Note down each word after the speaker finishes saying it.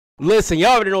Listen,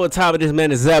 y'all already know what time it is,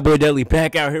 man. It's that boy DELI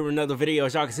back out here with another video.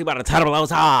 As y'all can see by the title, I was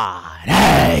hot.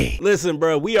 Hey! Listen,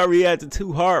 bro, we are reacting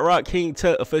to Hardrock King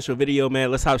Tut official video,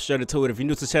 man. Let's hop straight into it. If you're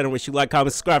new to the channel, make sure you like,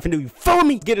 comment, subscribe. If you're new, you follow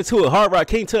me. Get into it. Hardrock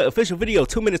King Tut official video,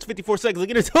 2 minutes, 54 seconds.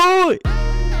 Let's get into it.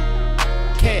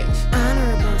 Catch.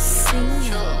 Honorable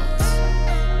seniors.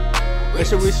 Make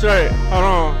sure we straight. Hold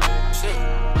on.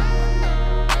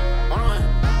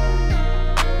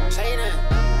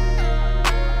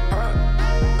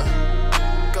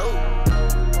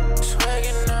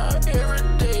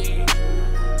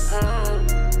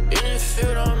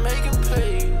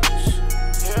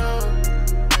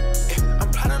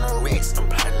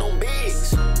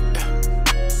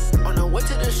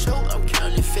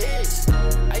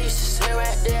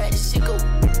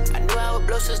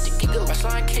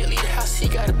 I can't leave the house, he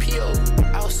got a PO.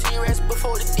 I was seeing rats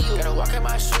before the deal. Gotta walk in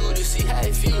my shoes to see how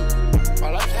it feel. My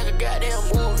life like a goddamn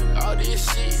movie. All this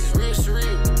shit is real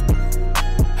surreal.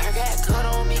 I got cut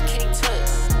on me, King Tut.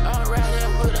 I'm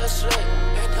riding with a slut.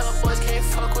 And them boys can't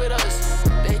fuck with us.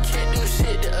 They can't do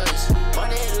shit to us.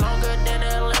 Money longer than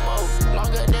a limo,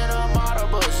 longer than a model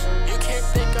bus. You can't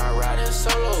think I'm riding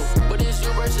solo, but it's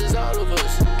you versus all of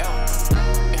us. I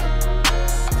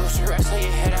push the rest on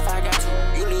your head if I got to.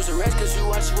 You lose the rest cause you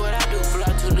watch what I do. Fly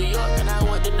to New York and I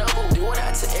went to Noble. Then went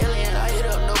out to Alien, I hit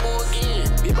up Noble again.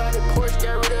 Big body Porsche,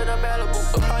 got rid of the Malibu.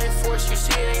 Applying force, you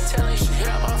see it ain't telling you. Hit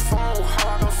out my phone,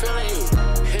 Hardrock, I'm feeling you.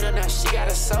 Hit her now, she got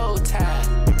a soul tie.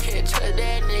 Can't trust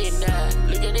that nigga now.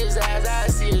 Look in his eyes, I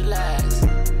see his lies.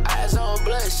 Eyes on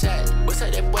bloodshot. What's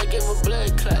up, that boy give him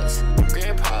blood clots.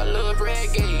 Grandpa love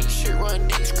reggae. Shit run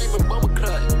deep, screaming bummer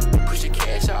clut. Push the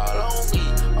cash all on me.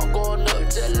 I'm going up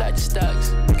just like the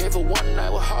stocks. Gave her one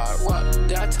night with Hardrock.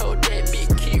 Then I told that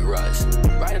big key rocks.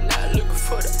 Riding out looking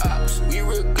for the ops. We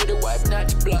real good at wiping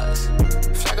out your blocks.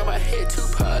 Flag on my head,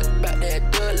 Tupac. About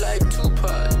that dud life,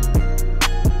 Tupac.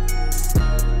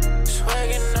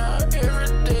 Swagging out every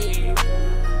day.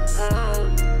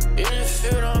 In the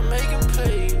field, I'm making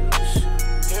plays.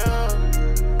 Yeah.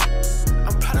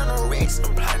 I'm plotting on racks,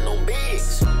 I'm plotting on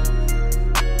bigs.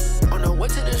 On the way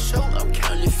to the show, I'm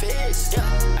counting the feds. Yeah.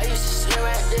 I used to sit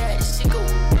right there at the Seagull. I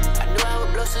knew I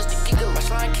would blow since the giggle. My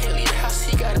slime can't leave the house,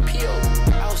 he got a PO.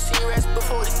 I was seeing rats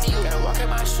before the deal. Gotta walk in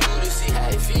my shoes to see how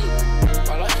it feel.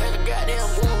 My life like a goddamn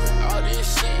movie. All this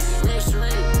shit is real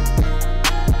surreal.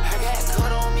 I got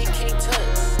cut on me, King Tut.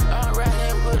 I'm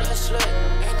riding with a slut.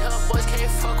 And them boys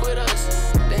can't fuck with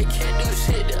us. They can't do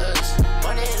shit to us.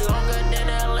 Money longer than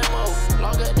a limo,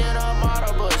 longer than a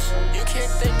model bus. You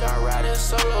can't think I'm riding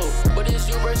solo, but it's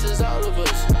you versus all of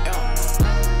us.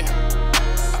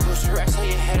 I push the racks on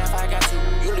your head if I got to.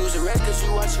 You lose the rest cause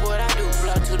you watch what I do.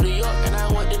 Fly to New York and I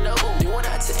went to Noble. Then went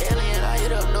out to Alien, I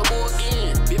hit up Noble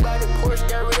again. Big body Porsche,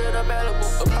 got rid of the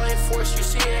Malibu. Applying force, you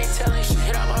see it ain't telling you.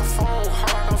 Hit out my phone,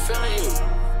 Hardrock, I'm feeling you.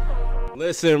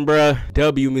 Listen, bruh,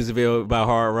 W music video by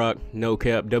Hardrock, no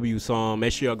cap, W song.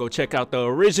 Make sure y'all go check out the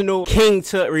original King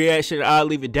Tut reaction. I'll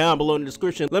leave it down below in the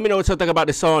description. Let me know what y'all think about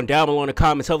this song down below in the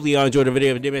comments. Hopefully y'all enjoyed the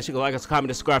video. If you did, make sure you go like us, comment,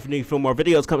 subscribe if you need for more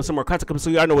videos coming, some more content coming, so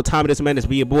y'all know what time it is, man. It's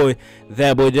be your boy,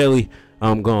 that boy DELI.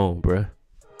 I'm gone, bruh.